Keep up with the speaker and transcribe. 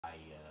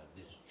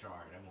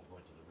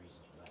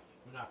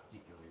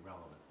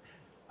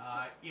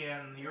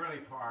In the early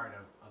part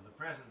of the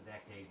present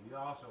decade, we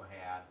also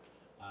had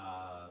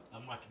a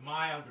much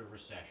milder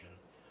recession.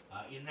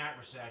 In that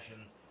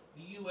recession,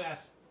 the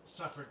U.S.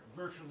 suffered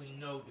virtually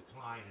no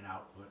decline in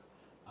output.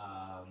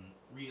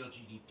 Real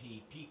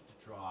GDP, peak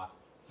to trough,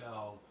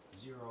 fell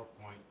 0.2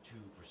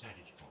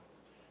 percentage points.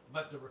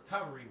 But the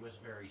recovery was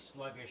very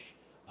sluggish.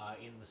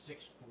 In the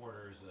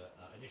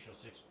initial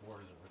 6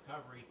 quarters of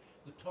recovery,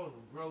 the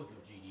total growth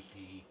of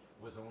GDP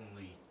was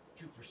only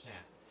 2%,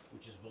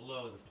 which is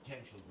below the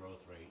potential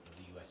growth rate of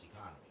the U.S.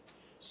 economy.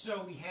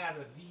 So we had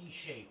a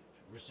V-shaped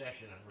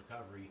recession and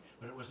recovery,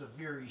 but it was a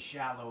very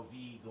shallow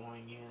V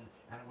going in,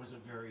 and it was a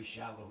very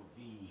shallow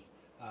V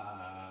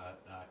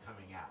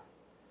coming out.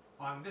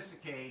 On this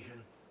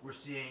occasion, we're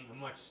seeing a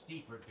much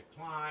steeper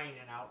decline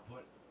in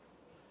output.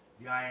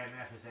 The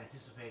IMF is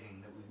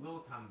anticipating that we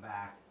will come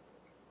back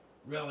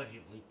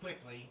relatively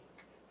quickly.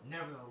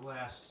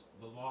 Nevertheless,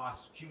 the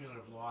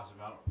cumulative loss of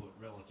output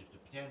relative to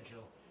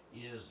potential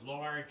is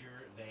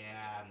larger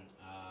than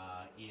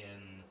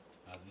in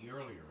the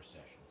earlier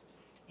recessions.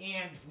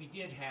 And if we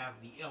did have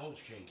the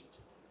L-shaped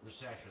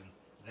recession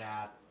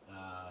that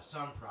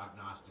some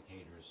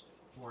prognosticators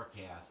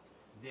forecast,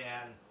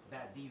 then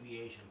that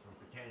deviation from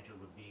potential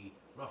would be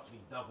roughly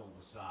double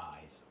the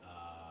size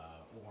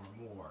or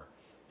more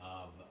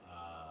of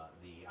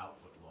the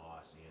output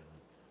loss in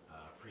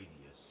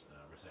previous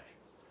recessions.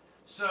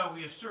 So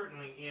we are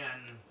certainly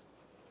in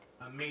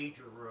a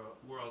major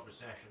world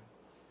recession,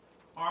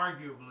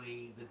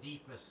 arguably the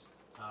deepest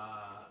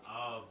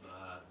of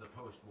the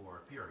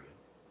post-war period.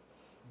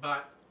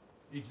 But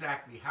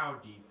exactly how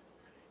deep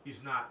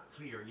is not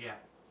clear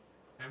yet,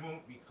 and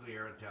won't be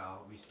clear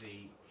until we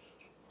see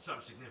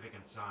some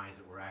significant signs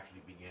that we're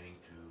actually beginning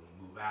to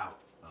move out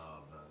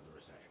of the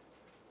recession.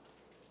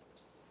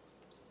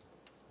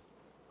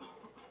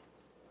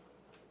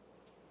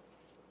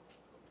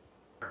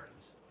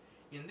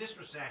 In this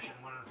recession,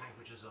 one of the things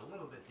which is a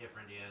little bit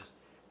different is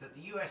that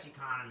the U.S.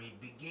 economy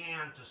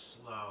began to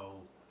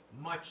slow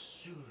much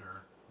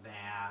sooner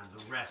than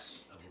the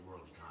rest of the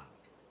world economy.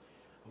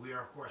 We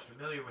are, of course,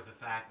 familiar with the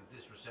fact that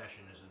this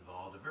recession has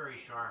involved a very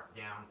sharp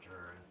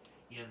downturn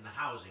in the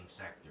housing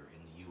sector in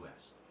the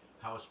U.S.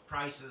 House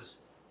prices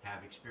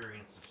have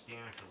experienced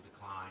substantial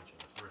declines for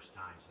the first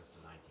time since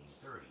the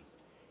 1930s,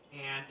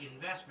 and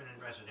investment in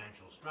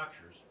residential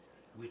structures,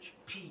 which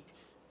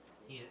peaked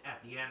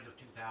at the end of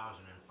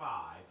 2005,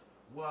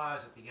 was,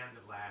 at the end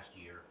of last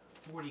year,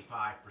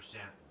 45%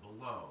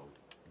 below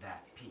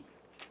that peak.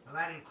 Now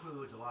that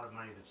includes a lot of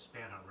money that's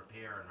spent on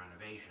repair and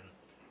renovation.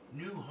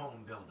 New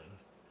home building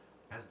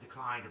has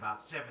declined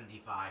about 75%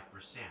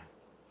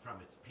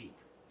 from its peak.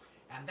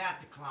 And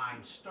that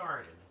decline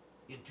started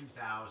in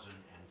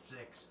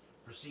 2006,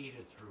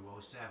 proceeded through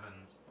 2007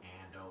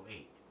 and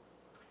 2008.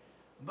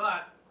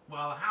 But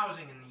while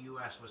housing in the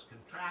U.S. was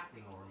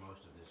contracting over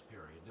most of this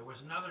period, there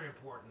was another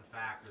important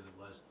factor that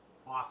was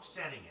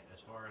offsetting it as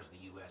far as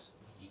the U.S.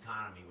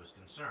 economy was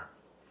concerned.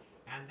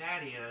 And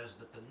that is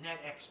that the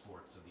net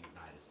exports of the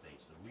United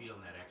States, the real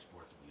net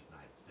exports of the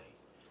United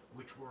States,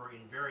 which were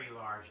in very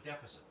large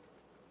deficit,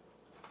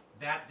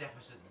 that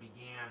deficit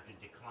began to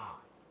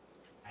decline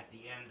at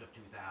the end of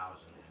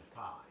 2005.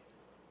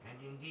 And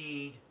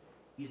indeed,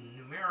 in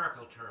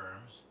numerical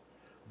terms,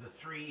 the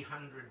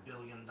 $300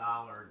 billion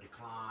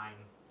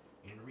decline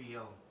in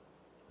real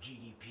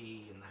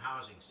GDP in the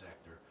housing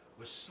sector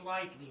was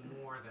slightly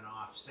more than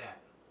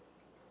offset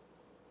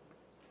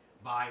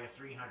by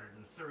a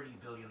 $330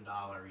 billion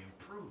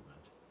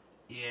improvement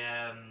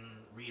in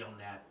real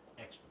net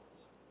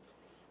exports.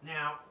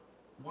 Now,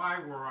 why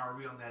were our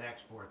real net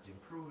exports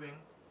improving?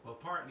 Well,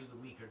 partly the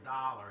weaker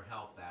dollar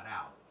helped that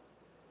out.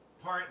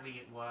 Partly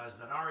it was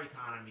that our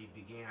economy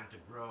began to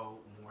grow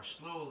more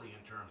slowly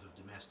in terms of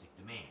domestic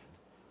demand,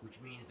 which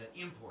means that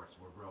imports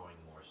were growing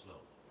more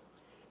slowly.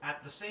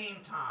 At the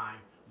same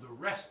time, the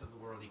rest of the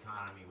world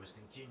economy was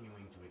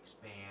continuing to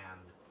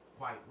expand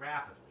quite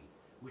rapidly,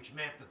 which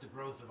meant that the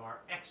growth of our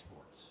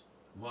exports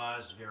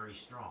was very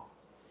strong.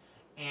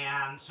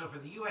 And so for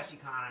the U.S.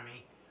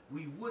 economy,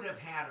 we would have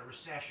had a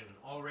recession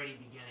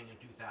already beginning in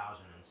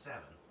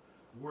 2007,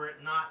 were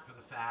it not for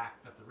the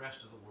fact that the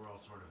rest of the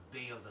world sort of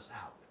bailed us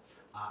out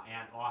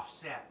and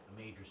offset a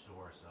major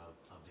source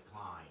of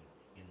decline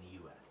in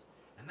the U.S.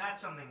 And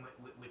that's something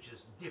which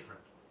is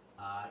different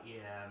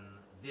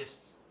in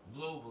this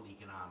global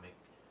economic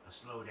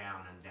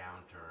slowdown and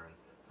downturn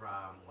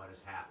from what has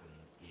happened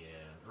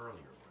in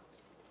earlier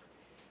months.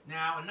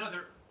 Now,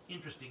 another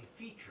interesting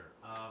feature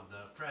of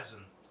the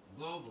present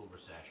global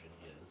recession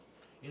is,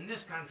 in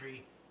this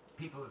country,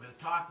 people have been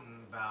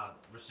talking about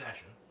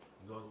recession.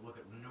 You go look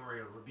at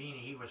Nouriel Roubini,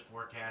 he was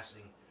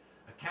forecasting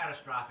a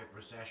catastrophic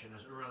recession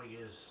as early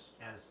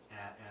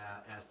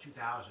as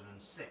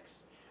 2006.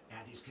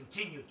 And he's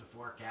continued to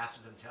forecast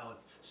it until it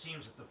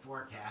seems that the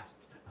forecast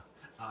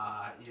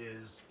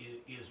is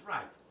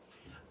right.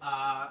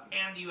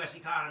 And the U.S.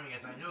 economy,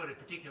 as I noted,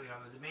 particularly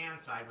on the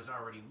demand side, was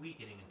already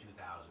weakening in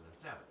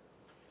 2007.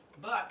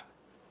 But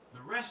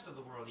the rest of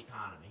the world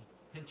economy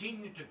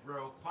continued to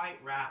grow quite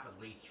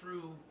rapidly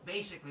through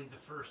basically the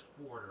first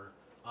quarter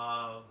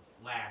of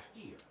last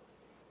year.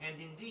 And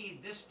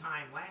indeed, this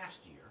time last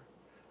year,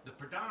 the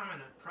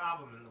predominant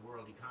problem in the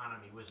world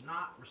economy was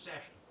not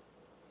recession.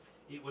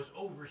 It was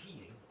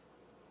overheating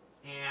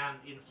and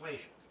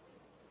inflation.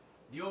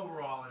 The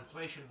overall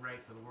inflation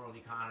rate for the world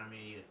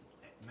economy,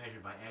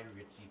 measured by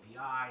aggregate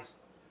CPIs,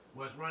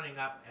 was running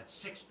up at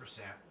 6%,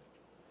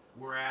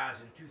 whereas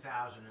in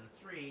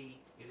 2003,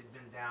 it had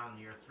been down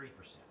near 3%.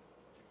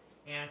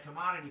 And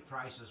commodity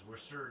prices were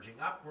surging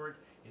upward.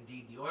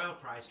 Indeed, the oil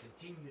price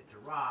continued to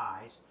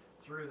rise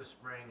through the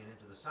spring and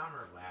into the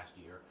summer of last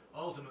year,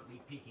 ultimately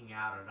peaking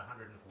out at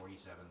 $147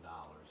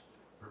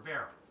 per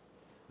barrel.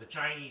 The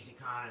Chinese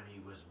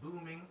economy was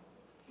booming.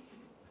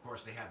 Of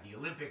course, they had the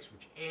Olympics,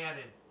 which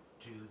added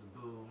to the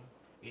boom.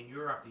 In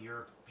Europe, the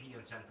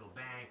European Central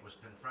Bank was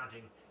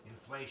confronting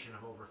inflation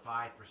of over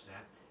 5%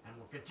 and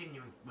was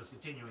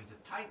continuing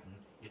to tighten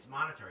its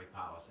monetary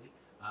policy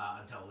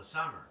until the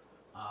summer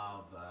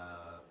of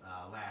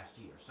last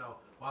year.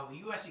 So while the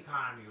U.S.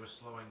 economy was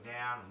slowing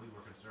down and we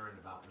were concerned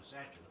about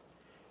recession,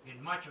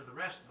 in much of the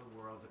rest of the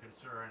world the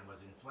concern was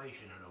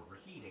inflation and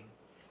overheating,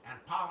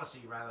 and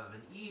policy rather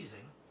than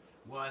easing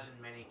was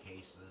in many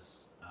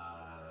cases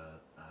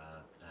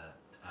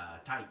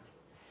tightening.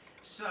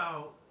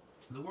 So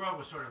the world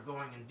was sort of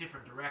going in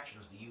different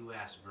directions, the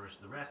U.S. versus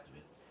the rest of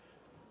it,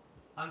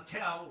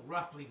 until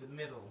roughly the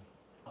middle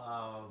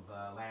of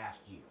last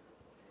year.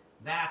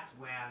 That's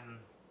when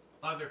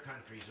other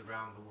countries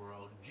around the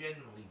world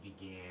generally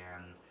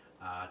began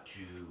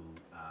to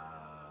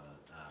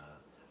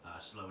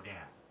slow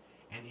down.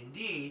 And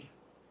indeed,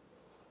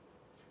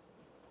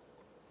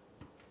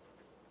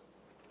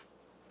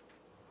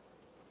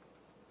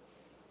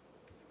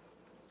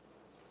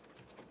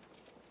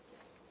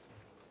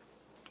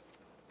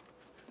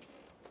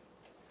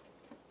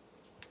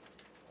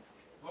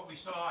 what we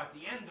saw at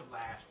the end of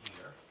last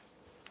year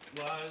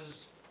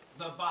was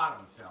the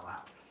bottom fell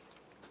out.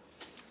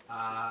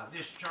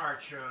 This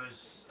chart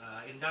shows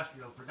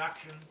industrial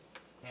production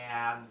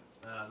and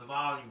the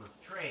volume of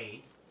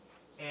trade,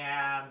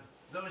 and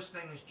those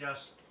things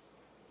just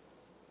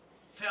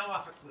fell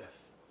off a cliff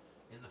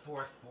in the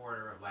fourth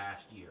quarter of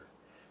last year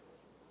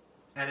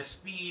at a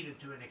speed and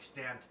to an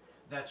extent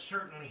that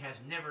certainly has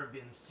never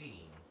been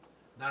seen,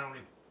 not only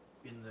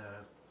in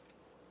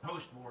the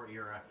post-war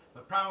era,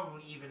 but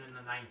probably even in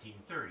the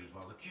 1930s.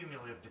 While the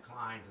cumulative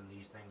declines in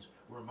these things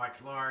were much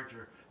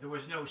larger, there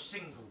was no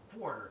single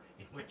quarter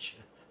in which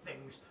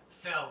things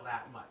fell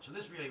that much. So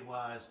this really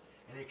was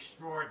an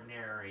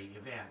extraordinary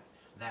event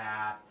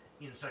that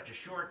in such a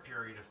short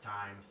period of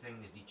time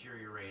things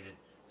deteriorated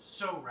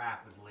so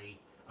rapidly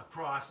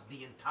across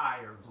the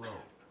entire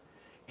globe.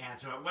 And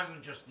so it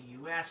wasn't just the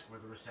U.S. where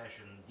the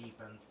recession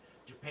deepened.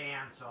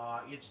 Japan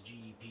saw its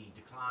GDP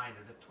decline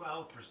at a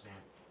 12%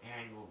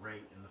 annual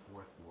rate in the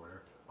fourth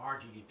quarter. Our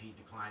GDP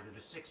declined at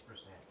a 6%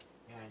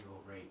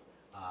 annual rate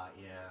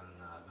in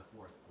the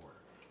fourth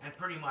quarter. And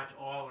pretty much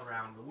all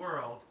around the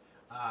world,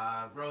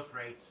 growth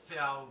rates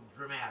fell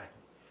dramatically.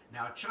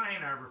 Now,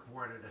 China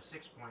reported a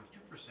 6.2%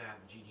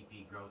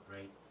 GDP growth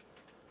rate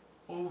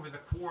over the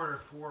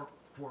 4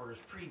 quarters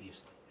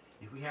previously.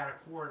 If we had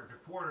a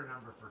quarter-to-quarter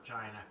number for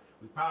China,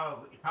 it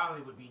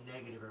probably would be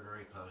negative or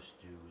very close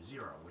to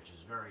zero, which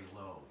is very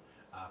low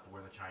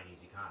for the Chinese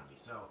economy.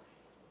 So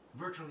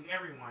virtually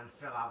everyone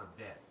fell out of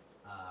bed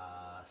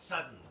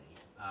suddenly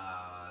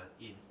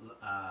in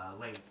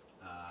late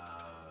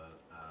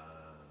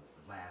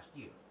last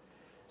year.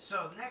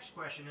 So the next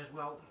question is,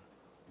 well,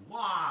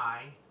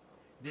 why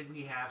did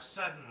we have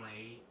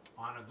suddenly,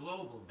 on a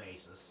global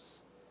basis,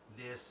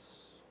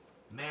 this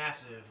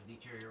massive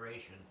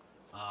deterioration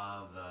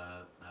of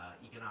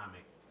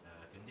economic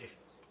conditions?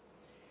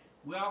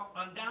 Well,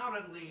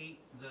 undoubtedly,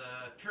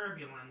 the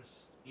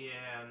turbulence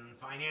in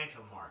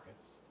financial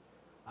markets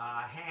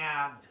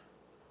had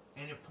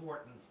an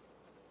important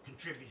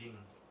contributing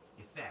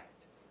effect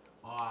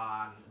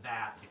on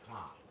that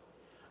decline.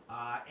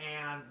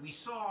 And we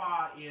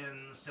saw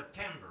in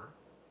September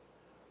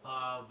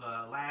of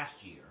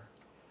last year,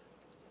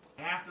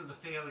 after the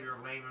failure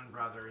of Lehman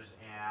Brothers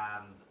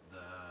and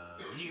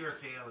the near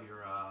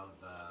failure of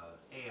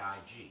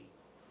AIG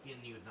in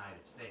the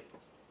United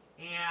States,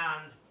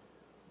 and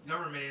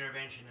government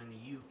intervention in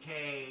the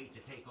UK to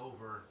take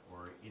over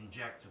or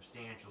inject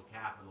substantial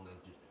capital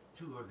into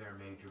two of their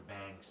major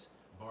banks,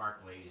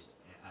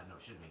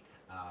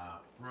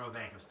 Royal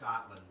Bank of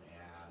Scotland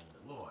and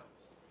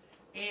Lloyds,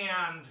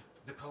 and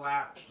the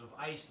collapse of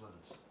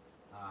Iceland's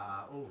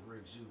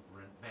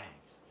over-exuberant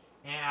banks,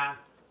 and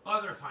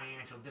other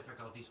financial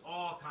difficulties,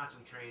 all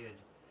concentrated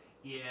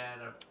in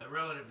a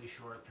relatively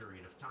short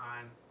period of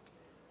time.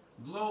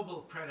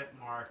 Global credit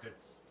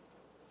markets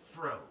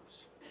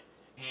froze,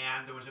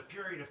 and there was a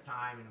period of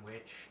time in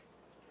which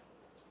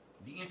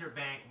the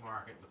interbank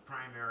market, the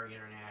primary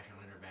international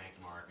interbank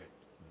market,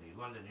 the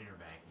London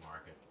interbank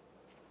market,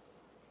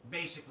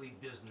 basically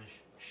business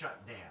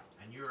shut down,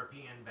 and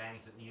European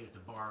banks that needed to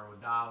borrow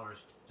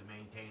dollars to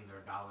maintain their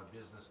dollar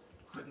business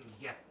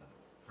couldn't get them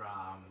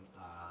from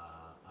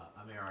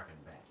American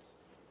banks.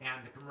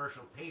 And the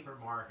commercial paper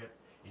market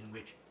in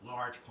which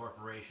large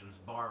corporations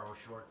borrow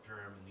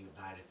short-term in the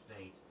United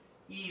States.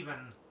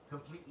 Even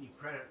completely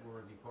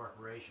creditworthy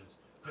corporations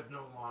could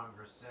no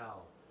longer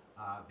sell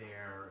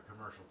their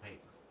commercial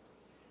paper.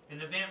 An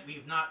event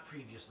we've not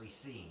previously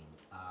seen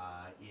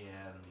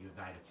in the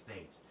United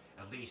States.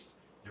 At least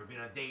there have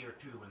been a day or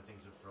two when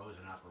things have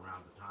frozen up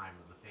around the time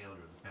of the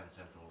failure of the Penn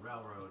Central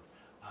Railroad,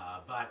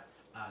 but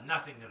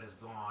nothing that has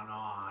gone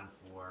on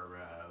for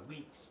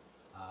weeks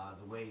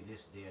the way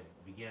this did,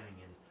 beginning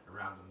in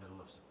around the middle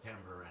of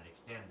September and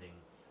extending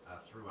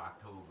through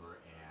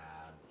October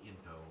and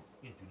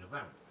into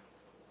November.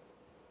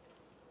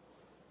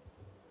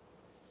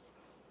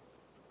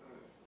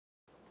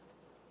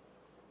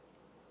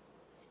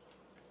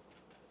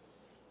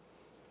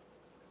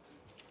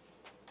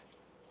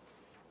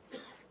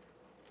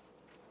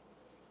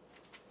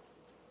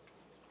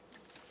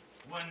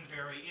 One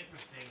very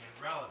interesting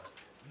and relevant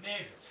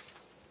measure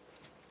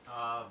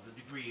of the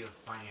degree of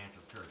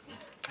financial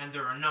turbulence, and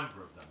there are a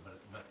number of them,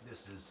 but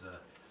this is,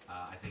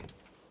 I think,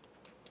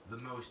 the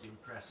most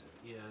impressive,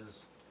 is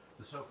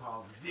the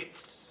so-called VIX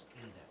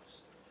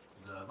index,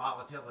 the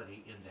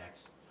volatility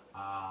index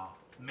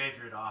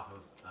measured off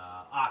of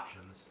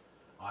options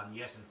on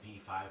the S&P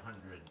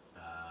 500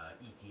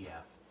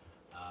 ETF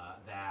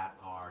that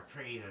are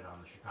traded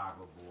on the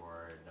Chicago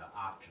Board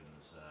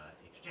Options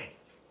Exchange.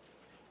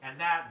 And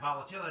that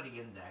volatility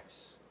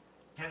index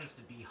tends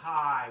to be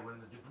high when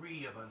the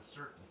degree of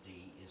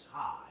uncertainty is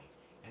high,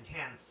 and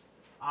hence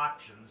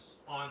options,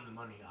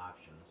 on-the-money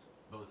options,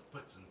 both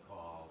puts and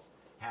calls,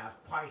 have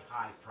quite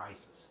high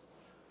prices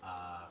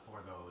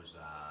for those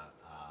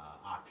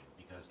options,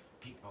 because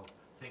people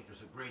think there's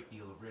a great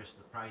deal of risk.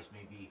 The price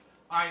may be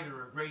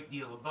either a great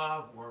deal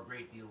above or a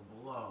great deal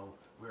below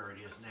where it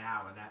is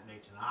now, and that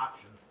makes an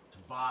option to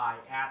buy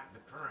at the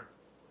current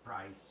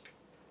price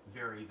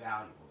very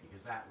valuable,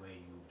 because that way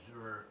you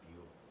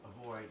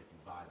avoid, if you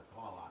buy the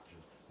call option,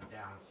 the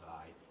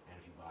downside, and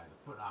if you buy the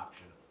put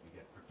option, you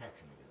get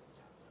protection against the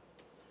downside.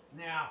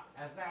 Now,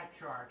 as that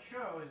chart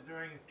shows,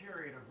 during the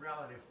period of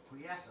relative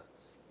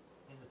quiescence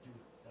in the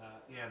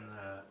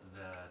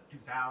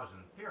 2000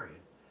 period,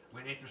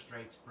 when interest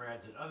rate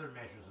spreads and other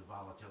measures of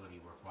volatility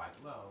were quite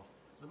low,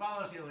 the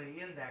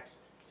volatility index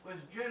was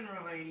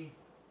generally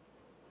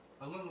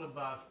a little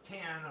above 10,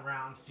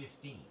 around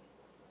 15.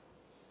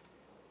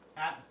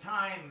 At the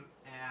time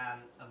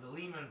of the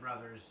Lehman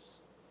Brothers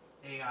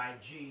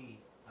AIG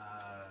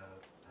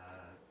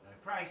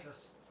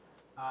crisis,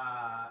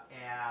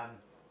 and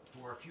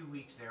for a few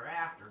weeks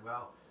thereafter,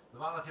 well, the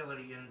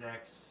volatility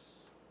index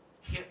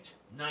hit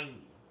 90.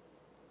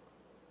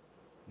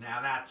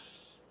 Now that's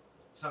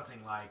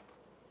something like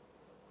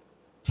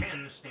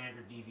 10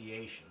 standard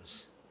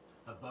deviations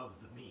above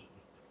the mean.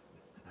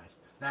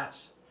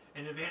 That's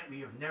an event we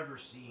have never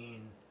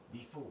seen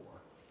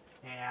before.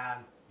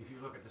 And if you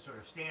look at the sort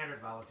of standard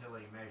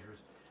volatility measures,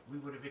 we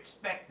would have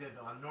expected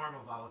on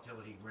normal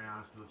volatility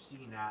grounds to have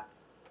seen that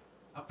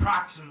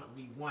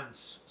approximately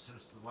once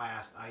since the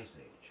last ice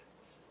age.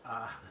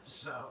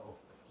 So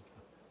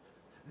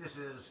this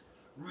is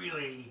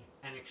really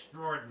an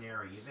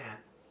extraordinary event,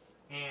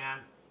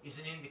 and is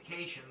an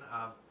indication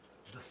of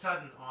the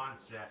sudden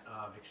onset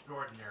of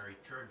extraordinary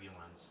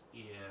turbulence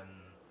in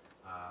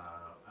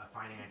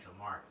financial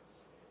markets.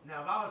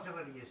 Now,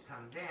 volatility has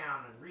come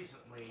down, and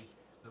recently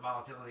the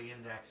volatility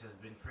index has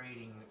been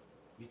trading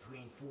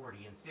between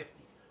 40 and 50,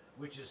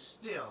 which is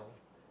still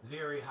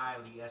very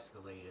highly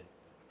escalated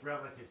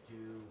relative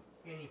to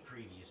any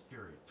previous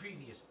period.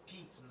 Previous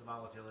peaks in the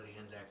volatility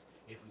index,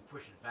 if we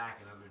push it back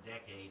another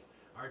decade,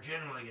 are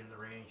generally in the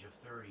range of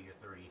 30 or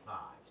 35.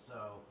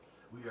 So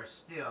we are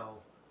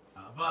still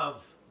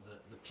above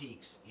the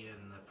peaks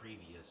in the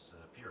previous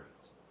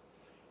periods.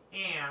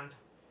 And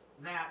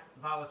that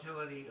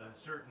volatility,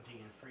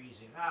 uncertainty, and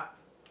freezing up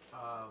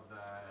of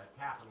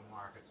capital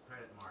markets,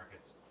 credit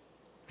markets,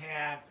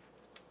 had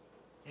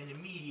an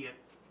immediate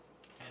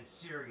and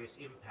serious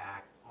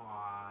impact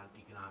on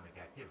economic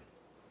activity.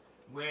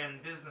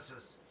 When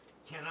businesses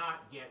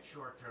cannot get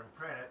short-term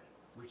credit,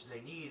 which they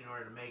need in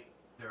order to make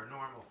their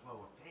normal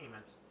flow of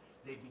payments,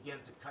 they begin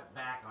to cut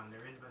back on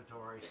their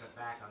inventories, cut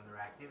back on their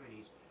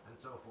activities, and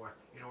so forth,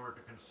 in order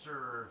to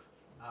conserve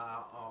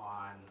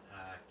on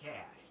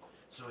cash.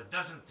 So it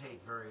doesn't take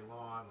very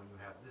long when you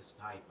have this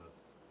type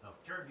of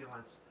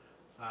turbulence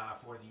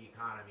for the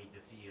economy to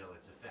feel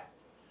its effect.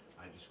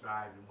 I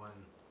described in one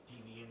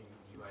TV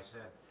interview, I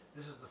said,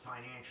 this is the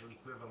financial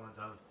equivalent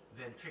of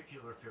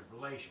ventricular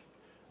fibrillation,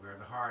 where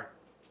the heart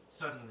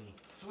suddenly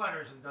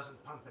flutters and doesn't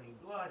pump any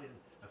blood. In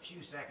a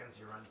few seconds,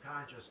 you're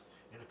unconscious.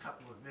 In a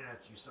couple of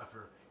minutes, you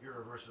suffer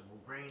irreversible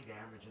brain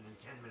damage, and in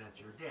 10 minutes,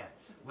 you're dead.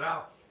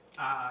 Well,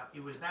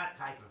 it was that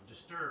type of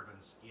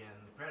disturbance in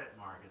the credit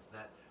markets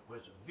that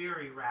was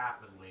very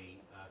rapidly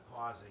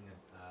causing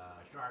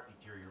a sharp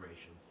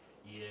deterioration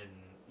in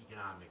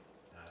economic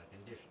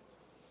conditions.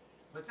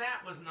 But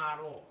that was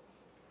not all.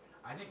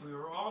 I think we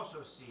were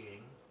also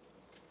seeing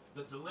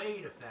the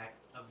delayed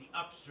effect of the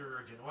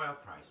upsurge in oil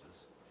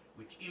prices,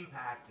 which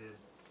impacted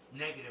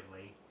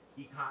negatively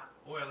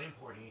oil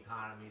importing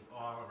economies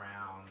all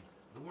around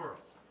the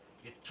world.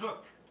 It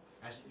took,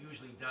 as it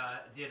usually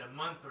did, a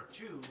month or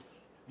two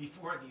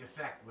before the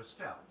effect was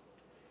felt.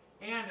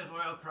 And as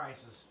oil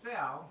prices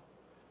fell,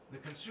 the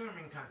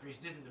consuming countries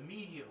didn't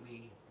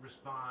immediately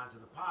respond to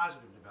the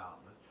positive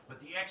development, but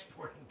the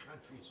exporting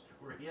countries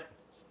were hit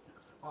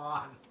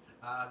on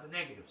the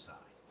negative side.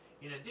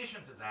 In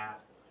addition to that,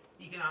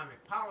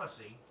 economic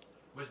policy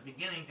was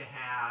beginning to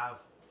have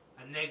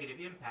a negative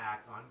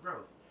impact on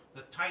growth.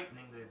 The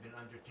tightening that had been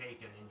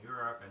undertaken in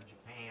Europe and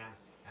Japan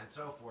and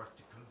so forth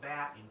to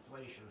combat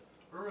inflation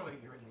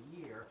earlier in the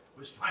year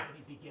was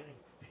finally beginning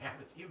to have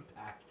its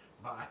impact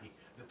by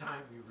the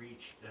time we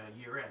reached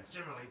year-end.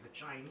 Similarly, the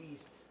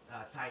Chinese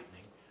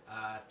tightening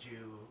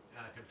to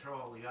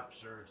control the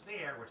upsurge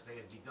there, which they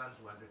had begun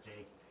to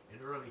undertake in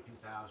early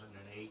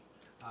 2008,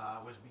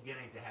 was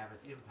beginning to have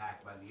its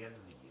impact by the end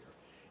of the year.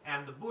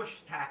 And the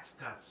Bush tax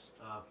cuts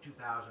of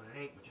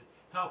 2008, which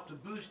helped to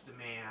boost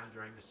demand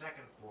during the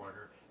second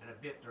quarter and a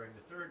bit during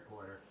the third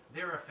quarter,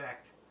 their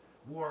effect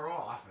wore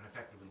off and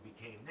effectively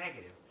became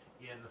negative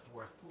in the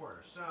fourth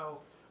quarter.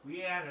 So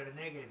we added a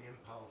negative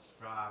impulse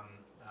from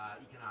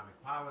economic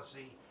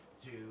policy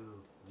to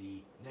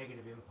the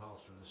negative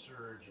impulse from the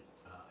surge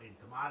in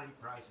commodity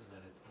prices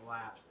and its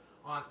collapse,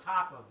 on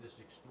top of this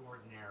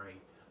extraordinary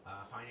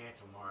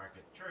financial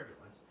market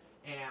turbulence.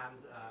 And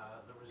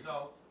the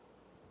result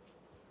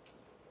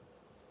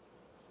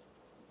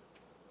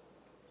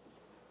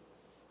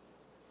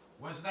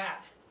was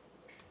that.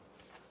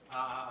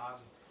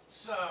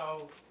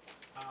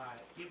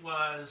 It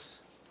was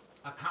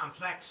a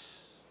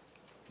complex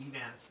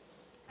event,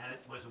 and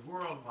it was a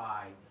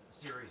worldwide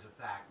series of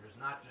factors,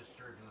 not just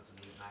turbulence in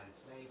the United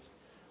States,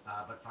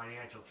 but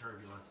financial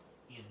turbulence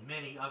in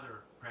many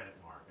other credit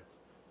markets,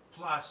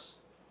 plus,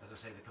 as I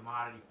say, the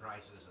commodity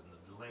prices and the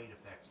delayed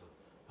effects of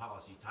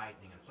policy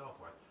tightening and so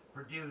forth,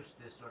 produced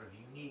this sort of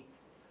unique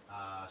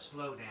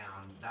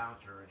slowdown,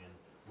 downturn in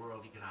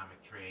world economic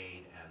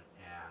trade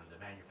and the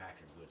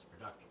manufactured goods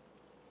production.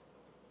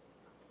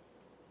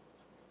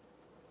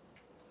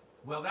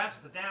 Well, that's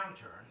the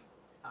downturn.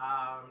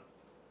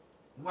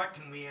 What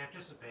can we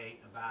anticipate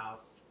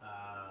about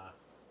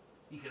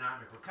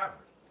economic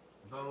recovery,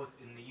 both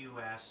in the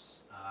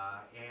U.S.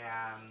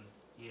 And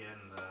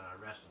in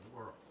the rest of the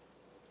world?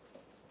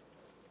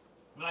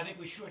 Well, I think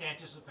we should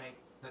anticipate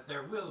that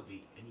there will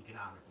be an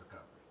economic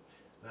recovery.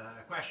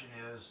 The question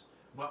is,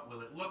 what will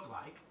it look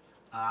like?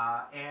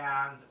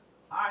 And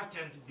I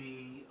tend to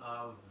be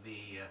of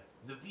the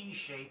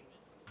V-shaped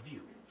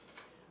view.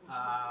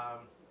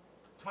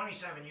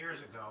 27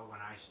 years ago, when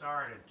I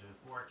started to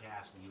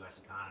forecast the U.S.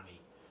 economy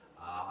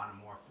on a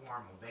more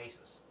formal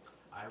basis,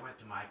 I went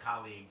to my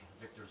colleague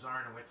Victor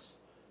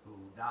Zarnowitz, who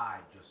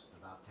died just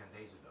about 10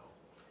 days ago.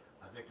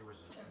 Victor was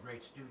a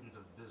great student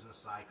of the business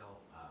cycle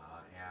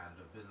and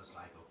of business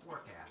cycle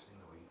forecasting,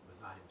 though he was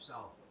not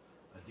himself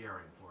a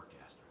daring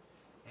forecaster.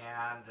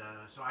 And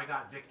so I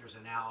got Victor's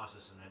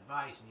analysis and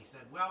advice, and he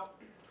said, well,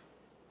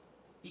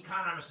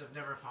 economists have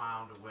never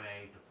found a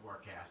way to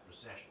forecast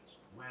recessions,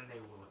 when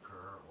they will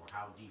occur or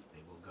how deep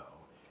they will go.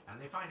 And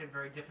they find it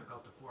very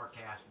difficult to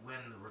forecast when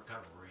the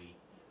recovery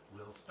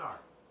will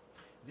start.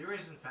 There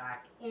is, in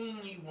fact,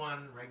 only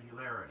one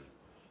regularity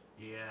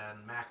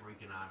in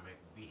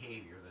macroeconomic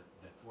behavior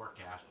that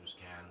forecasters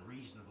can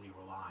reasonably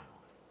rely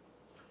on.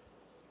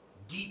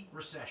 Deep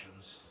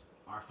recessions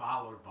are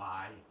followed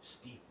by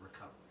steep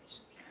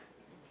recoveries.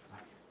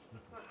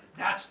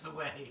 That's the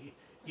way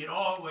it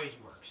always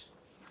works.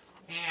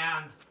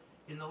 And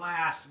in the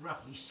last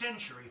roughly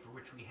century, for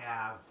which we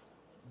have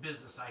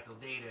business cycle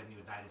data in the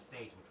United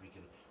States, which we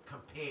can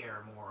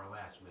compare more or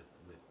less with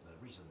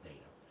recent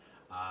data.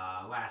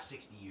 Last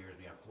 60 years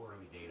we have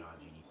quarterly data on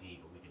GDP,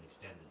 but we can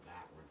extend it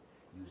backward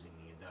using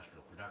the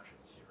industrial production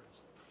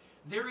series.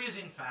 There is,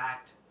 in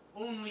fact,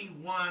 only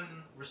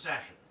one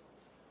recession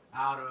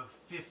out of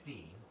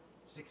 15,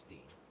 16,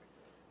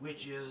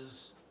 which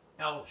is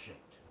L-shaped.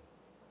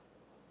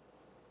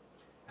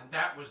 And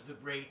that was the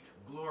great,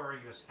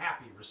 glorious,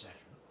 happy recession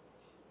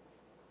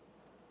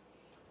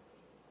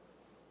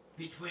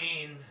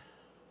between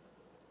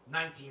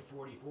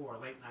 1944,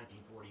 late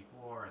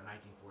 1944 and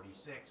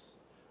 1946.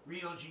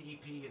 Real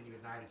GDP in the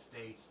United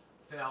States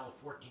fell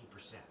 14%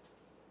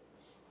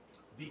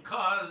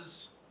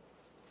 because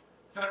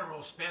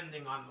federal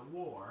spending on the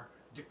war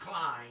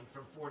declined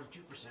from 42%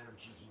 of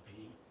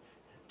GDP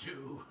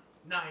to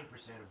 9%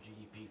 of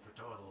GDP for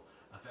total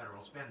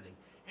federal spending.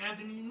 And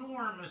an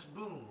enormous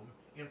boom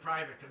in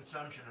private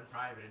consumption and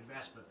private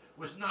investment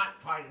was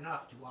not quite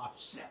enough to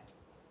offset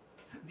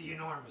the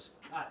enormous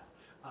cut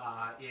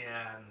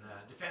in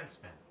defense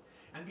spending.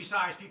 And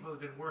besides, people had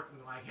been working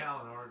like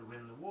hell in order to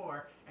win the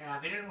war,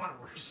 and they didn't want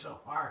to work so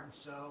hard,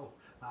 so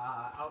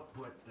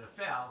output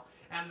fell.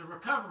 And the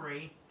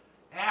recovery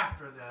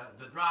after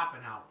the drop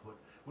in output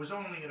was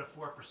only at a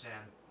 4%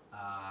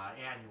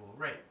 annual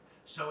rate.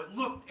 So it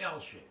looked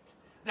L-shaped.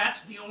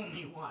 That's the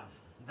only one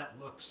that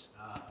looks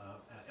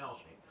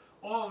L-shaped.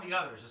 All the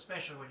others,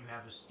 especially when you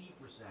have a steep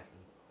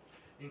recession,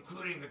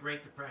 including the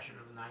Great Depression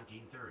of the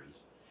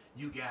 1930s,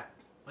 you get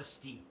a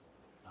steep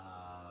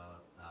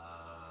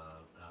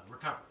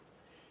recovery.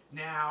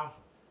 Now,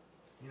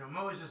 you know,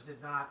 Moses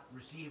did not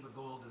receive a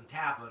golden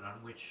tablet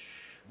on which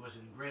was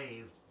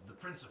engraved the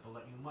principle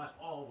that you must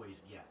always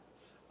get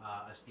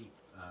a steep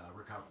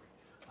recovery.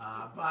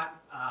 But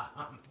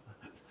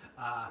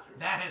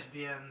that has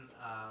been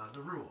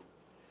the rule.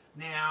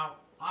 Now,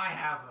 I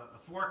have a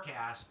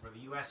forecast for the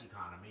U.S.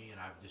 economy, and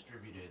I've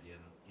distributed in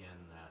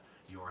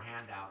your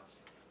handouts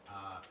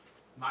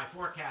my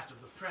forecast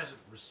of the present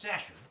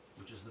recession,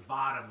 which is the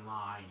bottom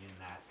line in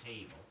that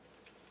table,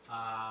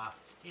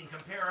 in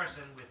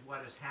comparison with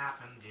what has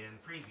happened in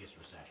previous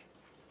recessions.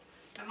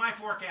 And my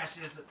forecast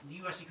is that the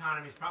U.S.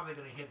 economy is probably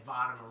going to hit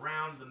bottom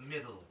around the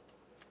middle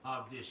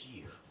of this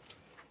year.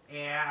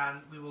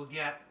 And we will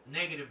get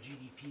negative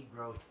GDP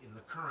growth in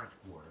the current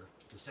quarter,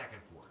 the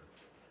second quarter.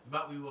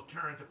 But we will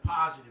turn to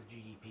positive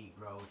GDP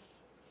growth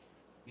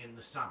in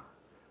the summer,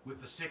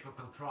 with the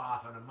cyclical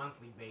trough on a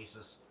monthly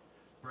basis,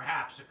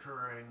 perhaps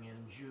occurring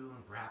in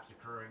June, perhaps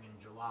occurring in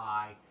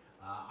July,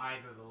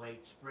 either the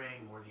late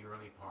spring or the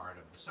early part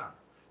of the summer.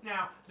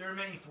 Now, there are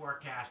many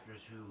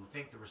forecasters who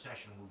think the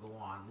recession will go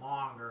on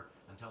longer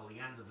until the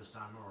end of the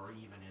summer or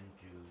even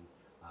into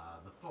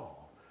the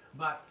fall.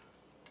 But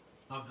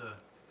of the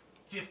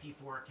 50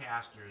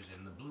 forecasters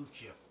in the blue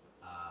chip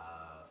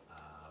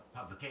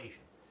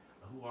publication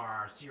who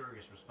are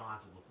serious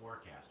responsible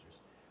forecasters,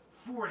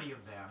 40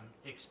 of them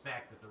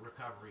expect that the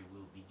recovery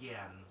will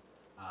begin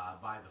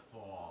by the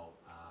fall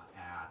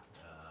at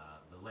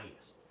the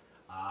latest.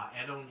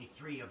 And only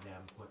 3 of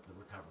them put the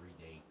recovery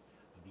date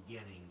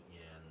beginning in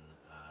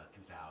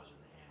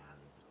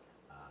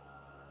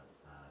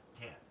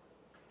 2010.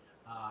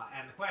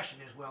 And the question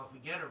is, well, if we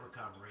get a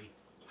recovery,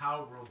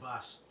 how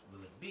robust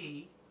will it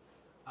be?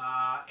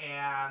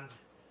 And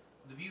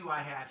the view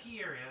I have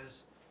here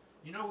is,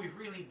 you know, we've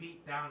really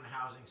beat down the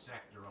housing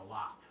sector a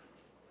lot.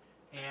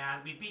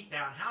 And we beat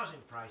down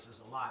housing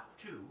prices a lot,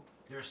 too.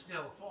 They're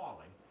still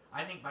falling.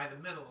 I think by the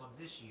middle of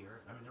this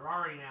year, I mean, they're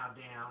already now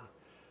down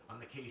on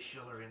the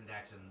Case-Shiller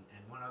index and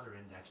one other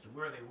index to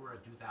where they were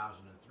in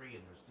 2003,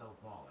 and they're still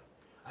falling.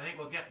 I think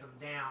we'll get them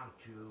down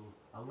to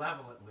a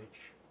level at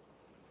which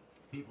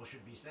people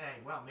should be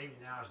saying, well, maybe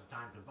now is the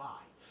time to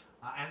buy.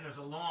 And there's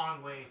a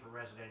long way for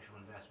residential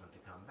investment to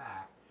come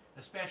back,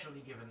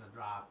 especially given the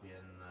drop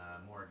in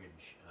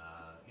mortgage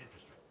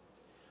interest rates.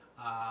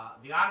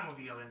 The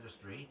automobile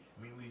industry,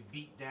 I mean, we've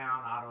beat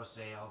down auto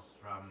sales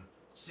from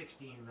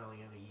 16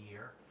 million a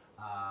year,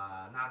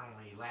 not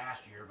only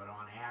last year, but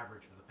on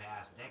average for the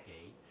past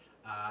decade,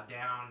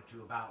 down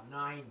to about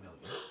 9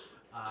 million.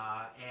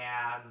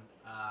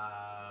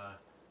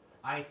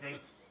 I think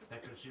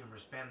that consumer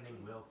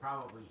spending will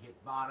probably hit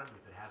bottom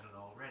if it hasn't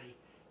already,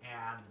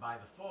 and by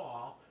the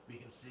fall, we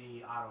can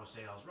see auto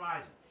sales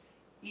rising.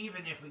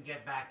 Even if we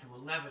get back to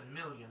 11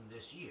 million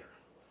this year,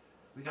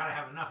 we got to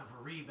have enough of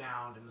a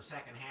rebound in the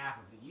second half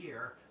of the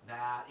year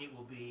that it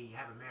will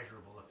have a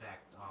measurable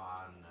effect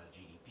on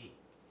GDP.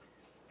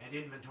 And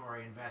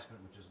inventory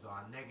investment, which has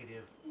gone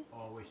negative,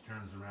 always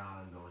turns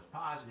around and goes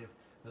positive.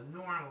 The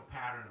normal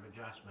pattern of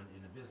adjustment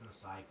in a business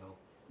cycle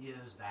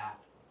is that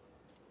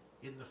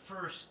in the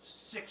first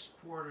 6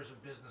 quarters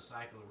of business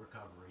cycle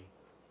recovery,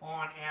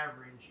 on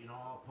average in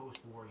all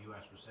post-war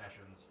U.S.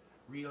 recessions,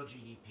 real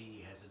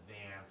GDP has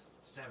advanced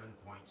 7.7%.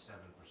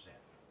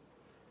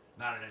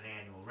 Not at an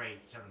annual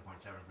rate,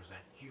 7.7%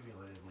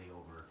 cumulatively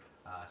over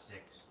 6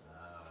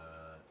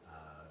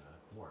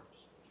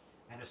 quarters.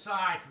 And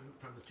aside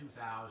from the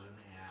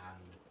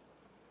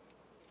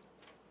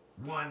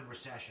 2001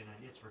 recession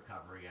and its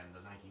recovery and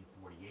the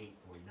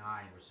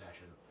 1948-49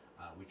 recession,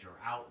 which are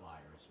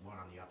outliers,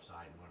 one on the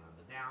upside and one on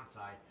the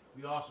downside,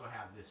 we also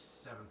have this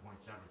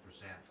 7.7%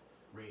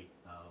 rate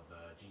of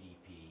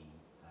GDP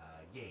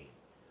gain.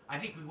 I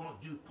think we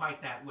won't do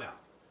quite that well.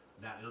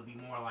 That it'll be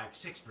more like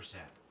 6%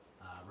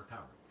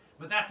 recovery.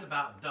 But that's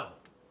about double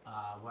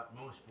what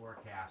most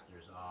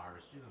forecasters are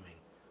assuming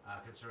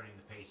concerning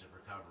the pace of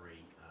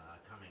recovery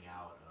coming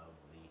out of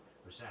the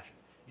recession.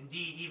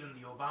 Indeed, even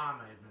the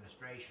Obama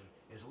administration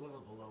is a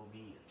little below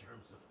me in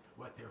terms of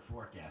what they're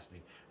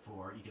forecasting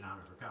for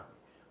economic recovery.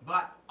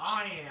 But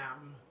I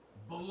am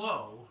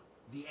below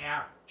the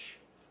average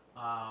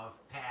of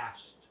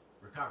past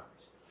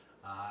recoveries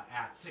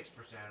at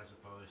 6% as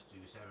opposed to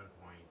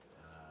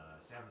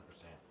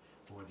 7.7%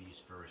 for these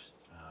first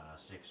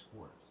 6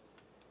 quarters.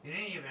 In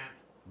any event,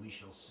 we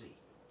shall see.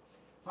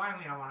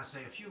 Finally, I want to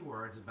say a few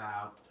words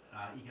about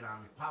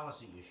economic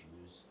policy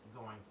issues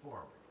going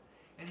forward.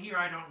 And here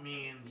I don't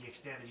mean the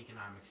extended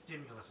economic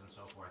stimulus and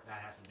so forth.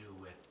 That has to do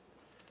with,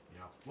 you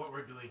know, what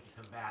we're doing to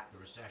combat the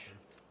recession.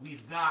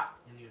 We've got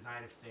in the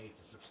United States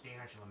a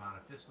substantial amount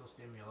of fiscal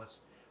stimulus,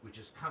 which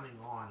is coming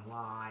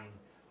online,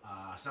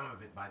 some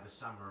of it by the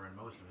summer and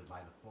most of it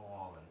by the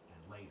fall and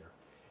later.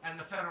 And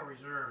the Federal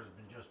Reserve has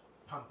been just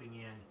pumping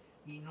in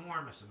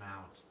enormous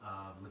amounts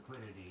of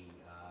liquidity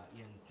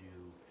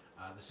into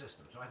the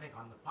system. So I think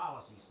on the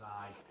policy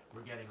side,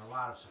 we're getting a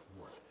lot of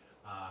support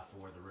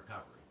for the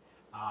recovery.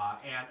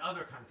 And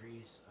other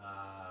countries,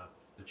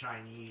 the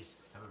Chinese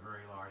have a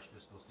very large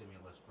fiscal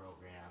stimulus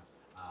program.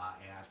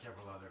 and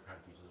several other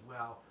countries as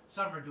well.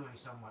 Some are doing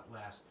somewhat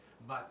less,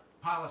 but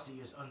policy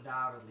is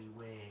undoubtedly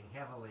weighing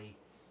heavily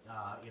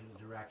in the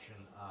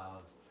direction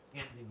of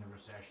ending the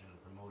recession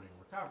and promoting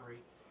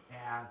recovery.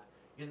 And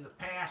in the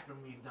past,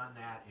 when we've done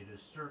that, it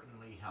has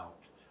certainly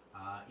helped.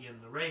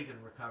 In the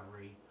Reagan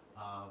recovery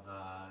of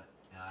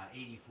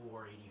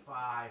 84,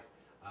 85,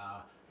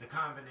 the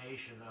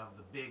combination of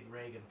the big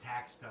Reagan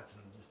tax cuts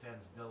and the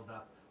defense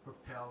buildup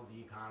propelled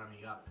the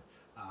economy up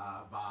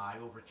by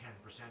over 10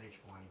 percentage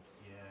points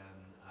in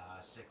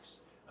 6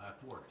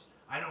 quarters.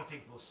 I don't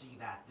think we'll see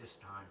that this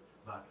time,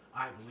 but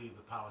I believe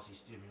the policy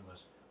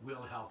stimulus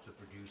will help to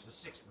produce a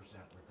 6%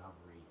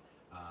 recovery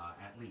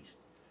at least.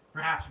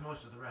 Perhaps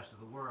most of the rest of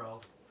the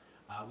world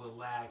will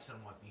lag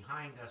somewhat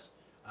behind us.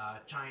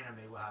 China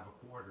may well have a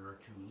quarter or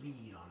two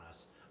lead on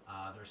us.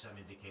 There are some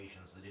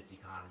indications that its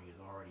economy is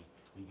already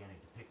beginning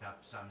to pick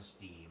up some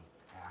steam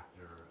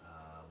after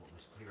what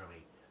was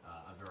clearly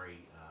a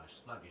very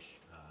sluggish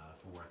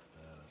fourth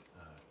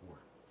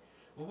quarter.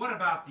 Well, what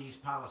about these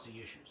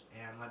policy issues?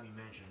 And let me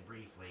mention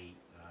briefly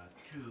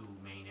 2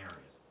 main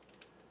areas.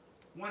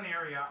 One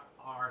area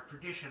are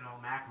traditional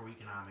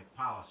macroeconomic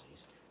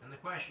policies. And the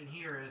question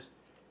here is,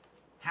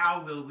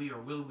 how will we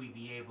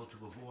be able to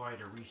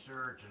avoid a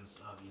resurgence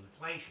of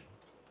inflation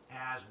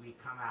as we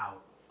come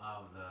out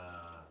of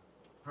the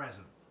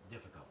present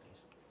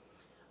difficulties?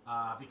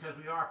 Because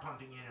we are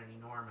pumping in an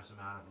enormous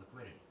amount of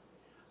liquidity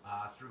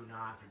through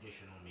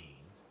non-traditional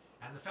means.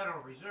 And the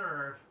Federal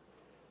Reserve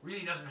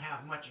really doesn't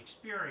have much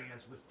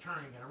experience with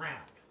turning it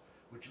around,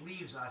 which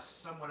leaves us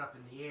somewhat up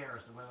in the air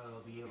as to whether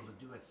they'll be able to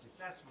do it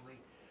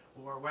successfully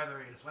or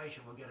whether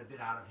inflation will get a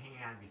bit out of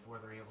hand before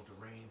they're able to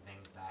rein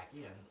things back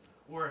in,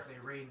 or if they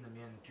rein them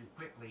in too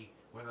quickly,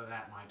 whether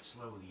that might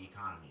slow the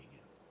economy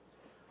again.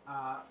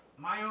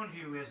 My own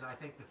view is I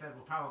think the Fed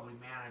will probably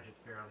manage it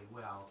fairly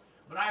well,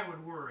 but I would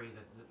worry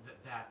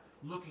that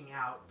looking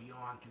out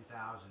beyond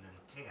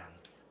 2010,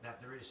 that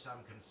there is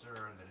some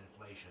concern that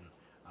inflation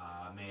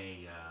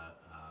may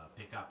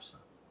pick up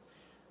some.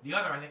 The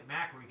other, I think,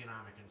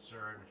 macroeconomic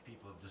concern, which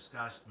people have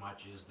discussed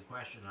much, is the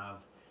question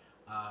of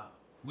are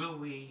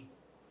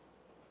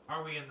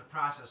we in the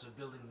process of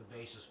building the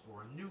basis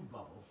for a new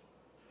bubble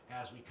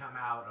as we come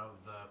out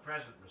of the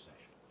present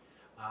recession?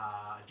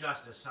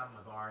 Just as some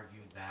have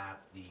argued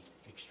that the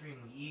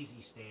extremely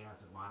easy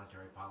stance of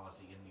monetary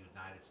policy in the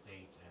United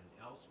States and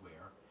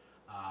elsewhere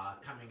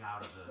coming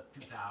out of the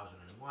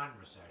 2001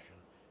 recession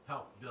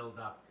helped build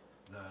up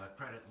the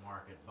credit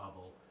market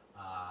bubble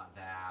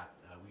that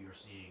we are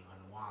seeing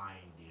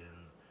unwind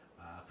in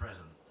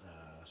present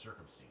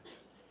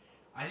circumstances.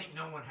 I think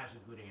no one has a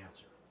good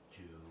answer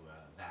to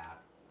that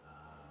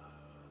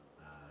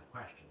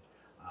question.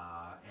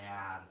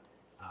 And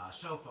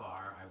so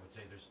far, I would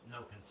say there's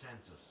no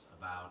consensus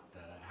about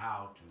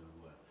how to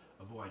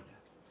avoid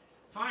that.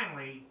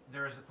 Finally,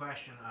 there is the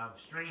question of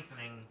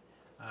strengthening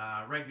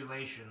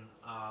regulation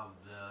of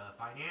the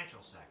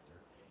financial sector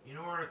in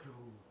order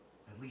to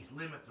at least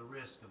limit the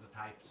risk of the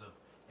types of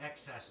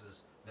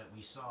excesses that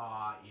we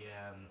saw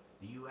in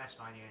the U.S.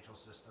 financial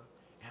system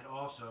and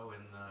also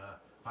in the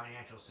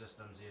financial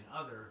systems in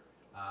other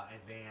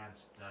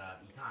advanced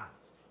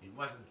economies. It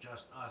wasn't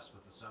just us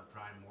with the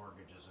subprime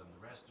mortgages and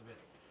the rest of it.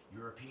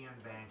 European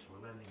banks were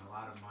lending a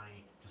lot of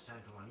money to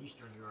Central and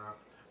Eastern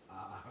Europe,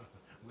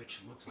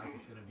 which looks like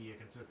it's going to be a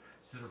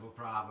considerable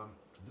problem.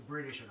 The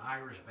British and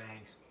Irish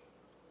banks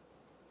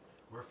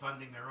were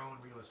funding their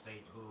own real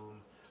estate boom.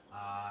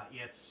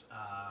 It's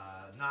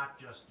not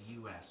just the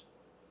U.S.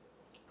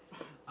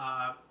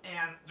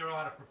 And there are a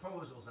lot of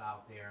proposals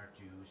out there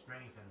to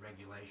strengthen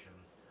regulation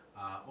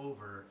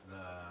over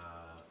the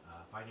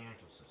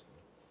financial system.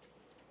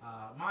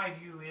 My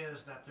view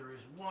is that there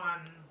is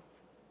one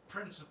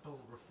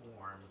principal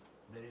reform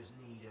that is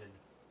needed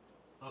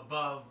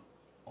above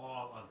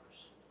all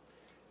others.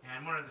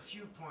 And one of the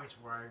few points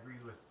where I agree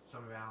with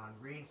some of Alan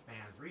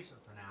Greenspan's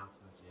recent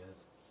pronouncements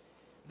is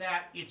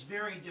that it's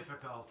very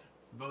difficult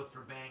both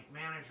for bank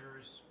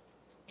managers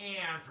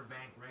and for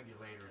bank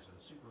regulators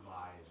and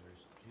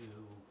supervisors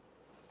to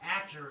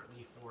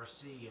accurately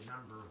foresee a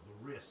number of the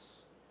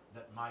risks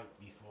that might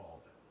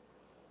befall them.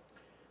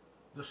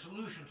 The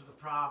solution to the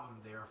problem,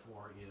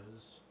 therefore,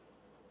 is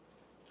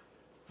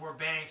for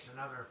banks and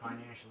other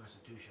financial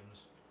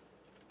institutions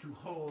to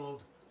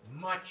hold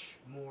much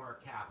more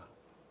capital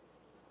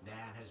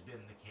than has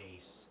been the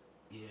case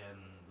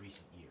in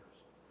recent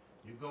years.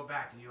 You go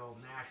back to the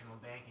old national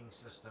banking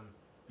system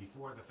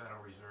before the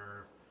Federal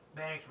Reserve,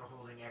 banks were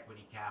holding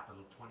equity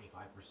capital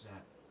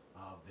 25%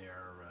 of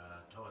their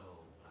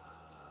total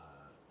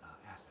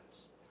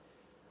assets.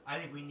 I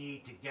think we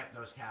need to get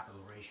those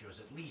capital ratios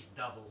at least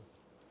double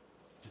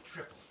to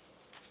triple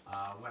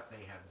what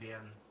they have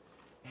been,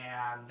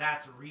 and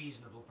that's a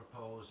reasonable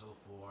proposal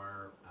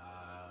for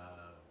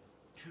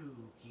 2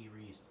 key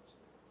reasons.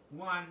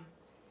 One,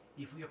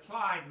 if we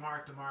applied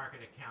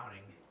mark-to-market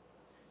accounting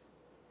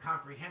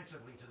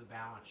comprehensively to the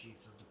balance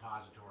sheets of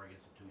depository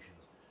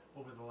institutions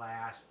over the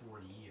last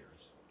 40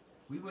 years,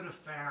 we would have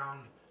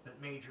found that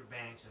major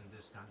banks in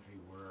this country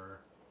were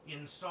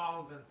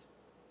insolvent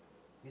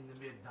in the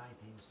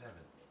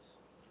mid-1970s,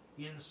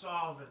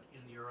 insolvent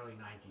in the early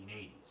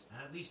 1980s,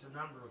 and at least a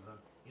number of them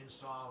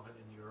insolvent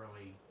in the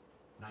early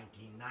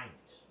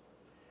 1990s.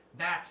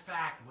 That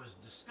fact was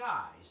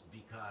disguised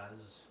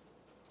because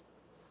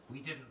we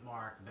didn't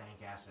mark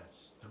bank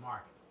assets to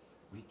market.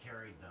 We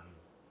carried them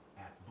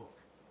at book.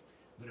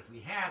 But if we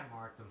had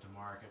marked them to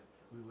market,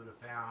 we would have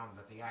found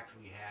that they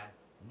actually had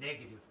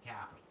negative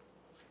capital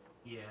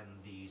in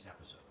these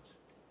episodes.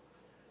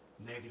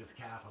 Negative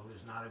capital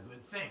is not a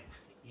good thing.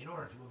 In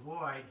order to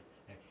avoid,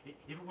 if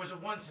it was a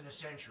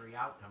once-in-a-century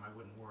outcome, I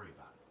wouldn't worry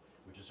about it,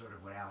 which is sort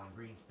of what Alan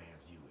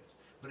Greenspan's view is.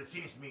 But it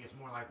seems to me it's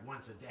more like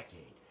once a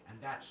decade, and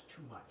that's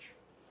too much.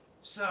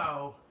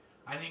 So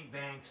I think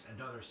banks and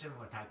other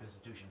similar type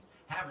institutions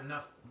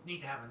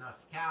need to have enough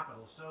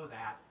capital so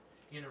that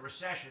in a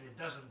recession it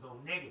doesn't go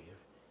negative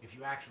if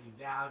you actually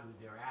value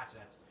their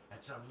assets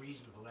at some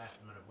reasonable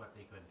estimate of what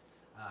they could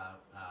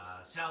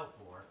sell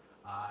for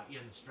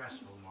in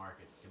stressful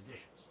market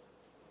conditions.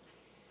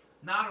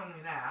 Not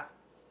only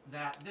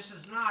that this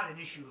is not an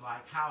issue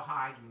like how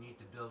high do you need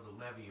to build a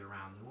levee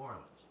around New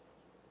Orleans.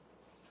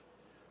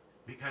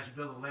 Because you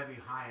build a levee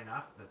high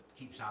enough that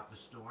keeps out the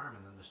storm,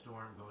 and then the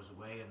storm goes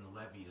away and the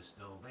levee is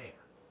still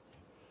there.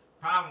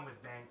 Problem with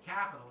bank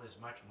capital is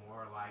much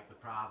more like the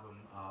problem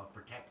of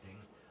protecting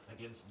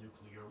against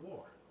nuclear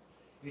war.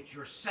 It's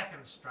your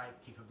second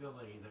strike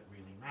capability that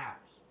really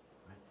matters.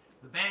 Right?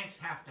 The banks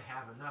have to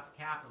have enough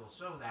capital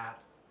so that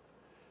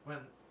when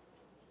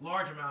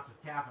large amounts of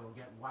capital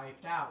get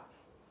wiped out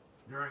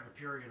during a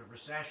period of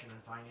recession and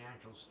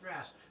financial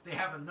stress, they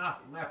have enough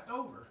left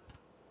over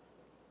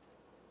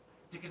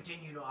to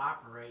continue to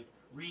operate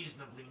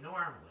reasonably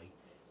normally,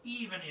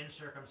 even in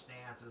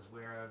circumstances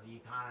where the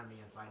economy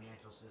and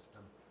financial system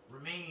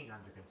remain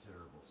under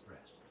considerable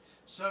stress.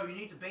 So you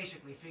need to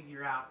basically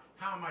figure out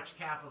how much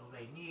capital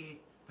they need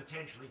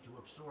potentially to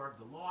absorb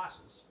the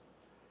losses,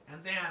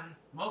 and then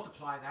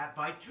multiply that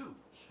by 2.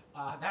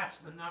 That's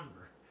the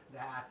number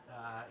that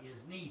is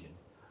needed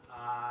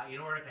in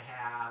order to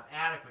have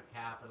adequate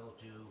capital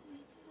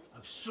to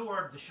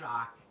absorb the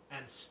shock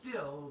and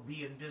still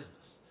be in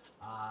business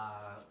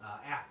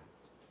afterwards.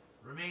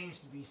 Remains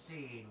to be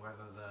seen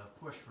whether the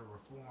push for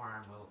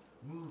reform will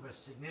move us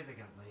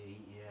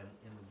significantly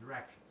in the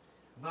direction.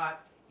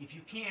 But if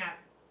you can't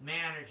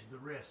manage the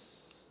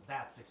risks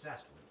that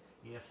successfully,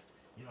 if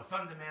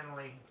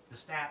fundamentally the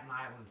Staten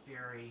Island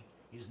ferry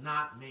is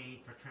not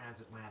made for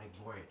transatlantic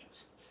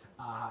voyages,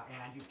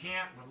 and you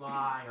can't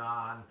rely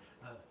on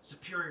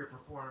superior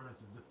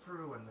performance of the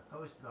crew and the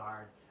Coast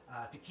Guard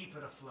to keep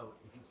it afloat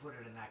if you put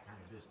it in that kind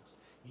of business.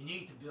 You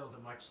need to build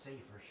a much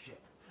safer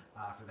ship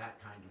for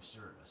that kind of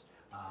service.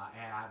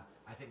 And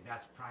I think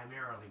that's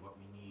primarily what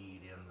we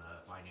need in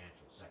the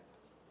financial sector.